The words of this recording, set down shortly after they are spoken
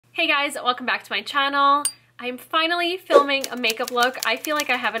Hey guys, welcome back to my channel. I'm finally filming a makeup look. I feel like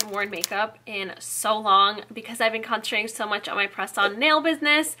I haven't worn makeup in so long because I've been concentrating so much on my press-on nail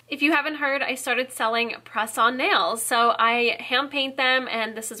business. If you haven't heard, I started selling press-on nails. So I hand paint them,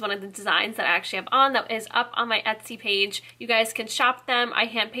 and this is one of the designs that I actually have on that is up on my Etsy page. You guys can shop them. I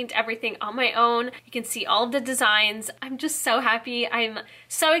hand paint everything on my own. You can see all of the designs. I'm just so happy. I'm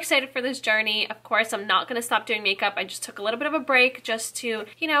so excited for this journey. Of course, I'm not gonna stop doing makeup. I just took a little bit of a break just to,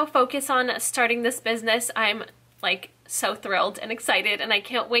 focus on starting this business. I'm like so thrilled and excited, and I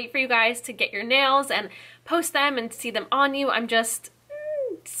can't wait for you guys to get your nails and post them and see them on you. I'm just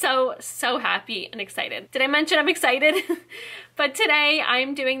so happy and excited. Did I mention I'm excited? But today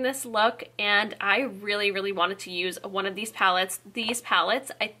I'm doing this look, and I really wanted to use one of these palettes. These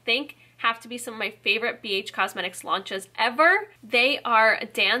palettes, I think, have to be some of my favorite BH Cosmetics launches ever. They are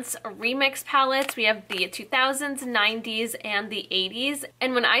dance remix palettes. We have the 2000s, 90s, and the 80s.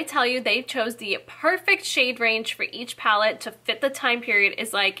 And when I tell you they chose the perfect shade range for each palette to fit the time period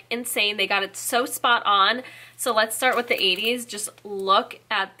is like insane. They got it so spot on. So let's start with the 80s. Just look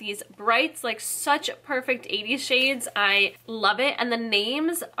at these brights, like such perfect 80s shades. I love it. And the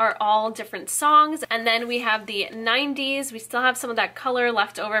names are all different songs. And then we have the 90s. We still have some of that color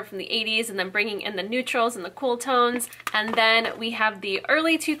left over from the 80s, and then bringing in the neutrals and the cool tones. And then we have the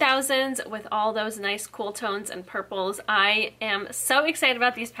early 2000s with all those nice cool tones and purples. I am so excited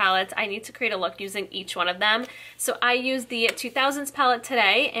about these palettes. I need to create a look using each one of them. So I used the 2000s palette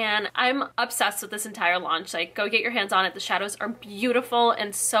today, and I'm obsessed with this entire launch. Like, go get your hands on it. The shadows are beautiful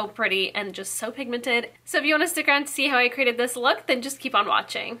and so pretty and just so pigmented. So if you want to stick around to see how I created this look, then just keep on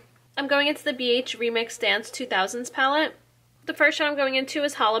watching. I'm going into the BH Remix Dance 2000s palette. The first shade I'm going into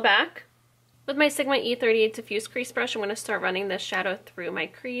is Hollaback. With my Sigma E38 Diffuse Crease Brush, I'm going to start running this shadow through my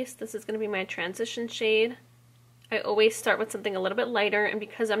crease. This is going to be my transition shade. I always start with something a little bit lighter, and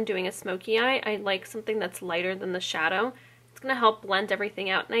because I'm doing a smoky eye, I like something that's lighter than the shadow. It's going to help blend everything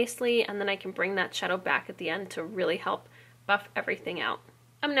out nicely, and then I can bring that shadow back at the end to really help buff everything out.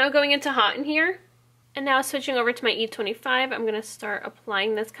 I'm now going into Hot in Here, and now switching over to my E25, I'm going to start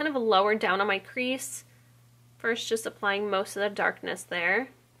applying this kind of lower down on my crease. First, just applying most of the darkness there,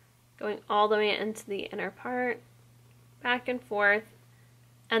 going all the way into the inner part, back and forth,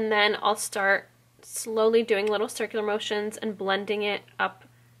 and then I'll start slowly doing little circular motions and blending it up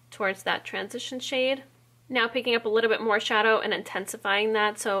towards that transition shade. Now picking up a little bit more shadow and intensifying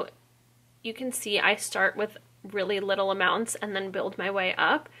that, so you can see I start with really little amounts and then build my way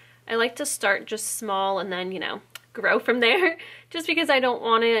up. I like to start just small and then, grow from there, just because I don't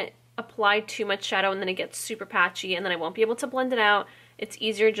want to apply too much shadow and then it gets super patchy and then I won't be able to blend it out. It's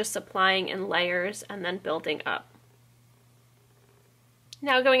easier just applying in layers and then building up.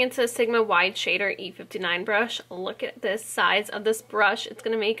 Now going into the Sigma Wide Shader E59 brush. Look at this size of this brush. It's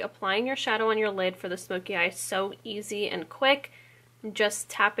going to make applying your shadow on your lid for the smoky eye so easy and quick. I'm just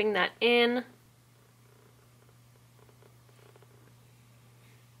tapping that in.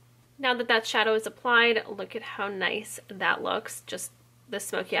 Now that that shadow is applied, look at how nice that looks. Just the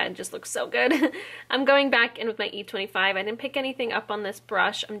smoky eye just looks so good. I'm going back in with my E25. I didn't pick anything up on this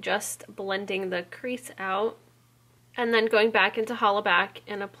brush. I'm just blending the crease out. And then going back into Hollaback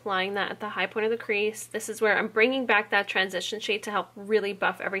and applying that at the high point of the crease. This is where I'm bringing back that transition shade to help really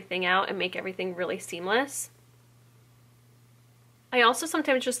buff everything out and make everything really seamless. I also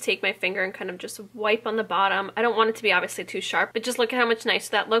sometimes just take my finger and kind of just wipe on the bottom. I don't want it to be obviously too sharp, but just look at how much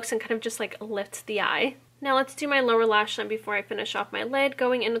nicer that looks and kind of just like lifts the eye. Now let's do my lower lash line before I finish off my lid,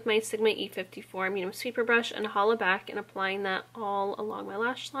 going in with my Sigma E54 medium sweeper brush and Hollaback and applying that all along my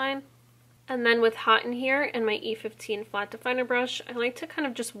lash line. And then with Hot in Here and my E15 flat definer brush, I like to kind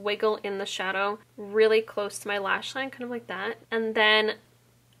of just wiggle in the shadow really close to my lash line, kind of like that. And then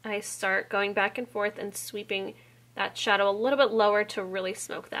I start going back and forth and sweeping that shadow a little bit lower to really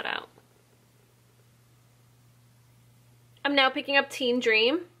smoke that out. I'm now picking up Teen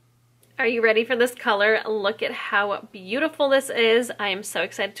Dream. Are you ready for this color? Look at how beautiful this is. I am so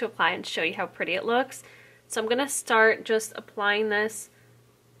excited to apply and show you how pretty it looks. So I'm going to start just applying this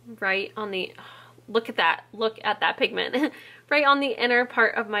right on the, look at that pigment, right on the inner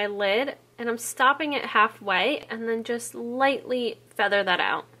part of my lid, and I'm stopping it halfway and then just lightly feather that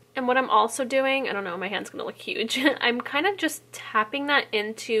out. And what I'm also doing, I don't know, my hand's gonna look huge, I'm kind of just tapping that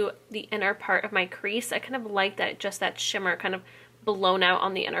into the inner part of my crease. I kind of like that, just that shimmer kind of blown out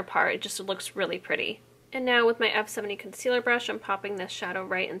on the inner part. It just looks really pretty. And now with my F70 concealer brush, I'm popping this shadow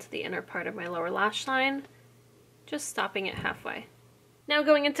right into the inner part of my lower lash line, just stopping it halfway. Now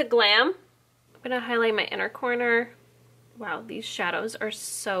going into Glam, I'm going to highlight my inner corner. Wow, these shadows are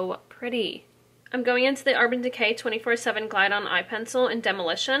so pretty. I'm going into the Urban Decay 24/7 Glide On Eye Pencil in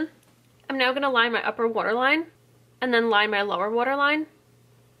Demolition. I'm now going to line my upper waterline and then line my lower waterline.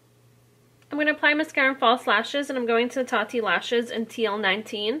 I'm going to apply mascara and false lashes, and I'm going to Tati Lashes in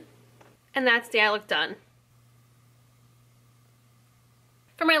TL19. And that's the eye look done.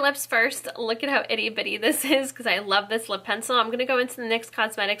 For my lips first, look at how itty bitty this is because I love this lip pencil. I'm going to go into the NYX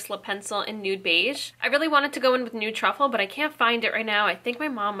Cosmetics lip pencil in Nude Beige. I really wanted to go in with Nude Truffle, but I can't find it right now. I think my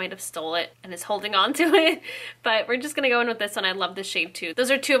mom might have stole it and is holding on to it. But we're just going to go in with this one. I love this shade too. Those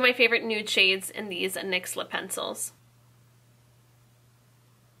are two of my favorite nude shades in these NYX lip pencils.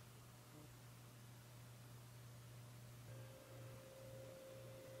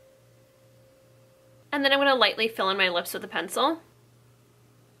 And then I'm going to lightly fill in my lips with a pencil.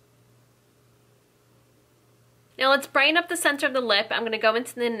 Now let's brighten up the center of the lip. I'm going to go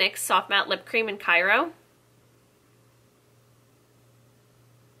into the NYX Soft Matte Lip Cream in Cairo.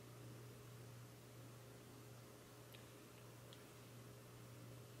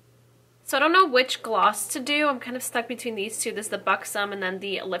 So I don't know which gloss to do. I'm kind of stuck between these two. This is the Buxom and then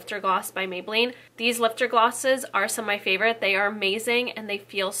the Lifter Gloss by Maybelline. These Lifter Glosses are some of my favorite. They are amazing and they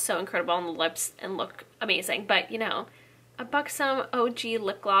feel so incredible on the lips and look amazing. But you know, a Buxom OG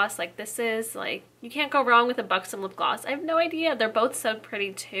lip gloss like this is, like, you can't go wrong with a Buxom lip gloss. I have no idea. They're both so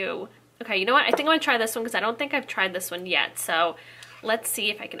pretty too. Okay, you know what? I think I'm gonna try this one because I don't think I've tried this one yet. So let's see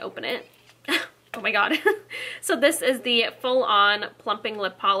if I can open it. Oh my god. So this is the full-on plumping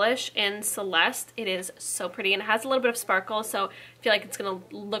lip polish in Celeste. It is so pretty and it has a little bit of sparkle, so I feel like it's gonna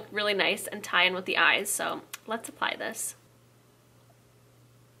look really nice and tie in with the eyes. So let's apply this.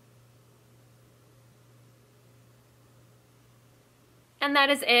 And that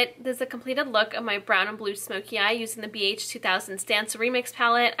is it. This is a completed look of my brown and blue smoky eye using the BH 2000 Dance Remix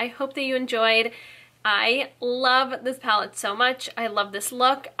palette. I hope that you enjoyed. I love this palette so much. I love this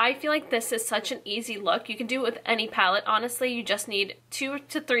look. I feel like this is such an easy look. You can do it with any palette, honestly. You just need 2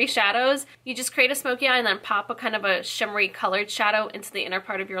 to 3 shadows. You just create a smoky eye and then pop a kind of a shimmery colored shadow into the inner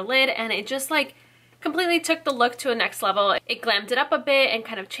part of your lid, and it just like completely took the look to a next level. It glammed it up a bit and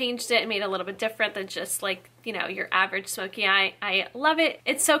kind of changed it and made it a little bit different than just like, you know, your average smoky eye. I love it.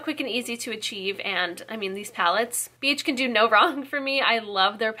 It's so quick and easy to achieve, and I mean, these palettes, BH can do no wrong for me. I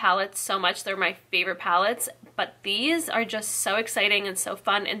love their palettes so much. They're my favorite palettes, but these are just so exciting and so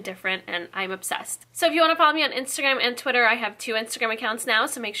fun and different, and I'm obsessed. So if you want to follow me on Instagram and Twitter, I have 2 Instagram accounts now,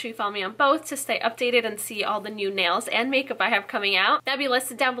 so make sure you follow me on both to stay updated and see all the new nails and makeup I have coming out. That'll be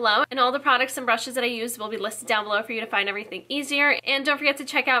listed down below, and all the products and brushes that I use will be listed down below for you to find everything easier. And don't forget to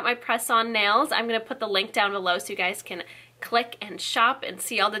check out my press-on nails. I'm going to put the link down below so you guys can click and shop and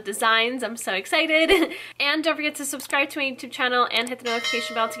see all the designs. I'm so excited. And don't forget to subscribe to my YouTube channel and hit the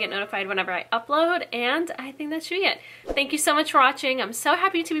notification bell to get notified whenever I upload. And I think that should be it. Thank you so much for watching. I'm so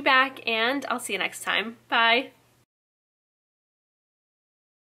happy to be back, and I'll see you next time. Bye.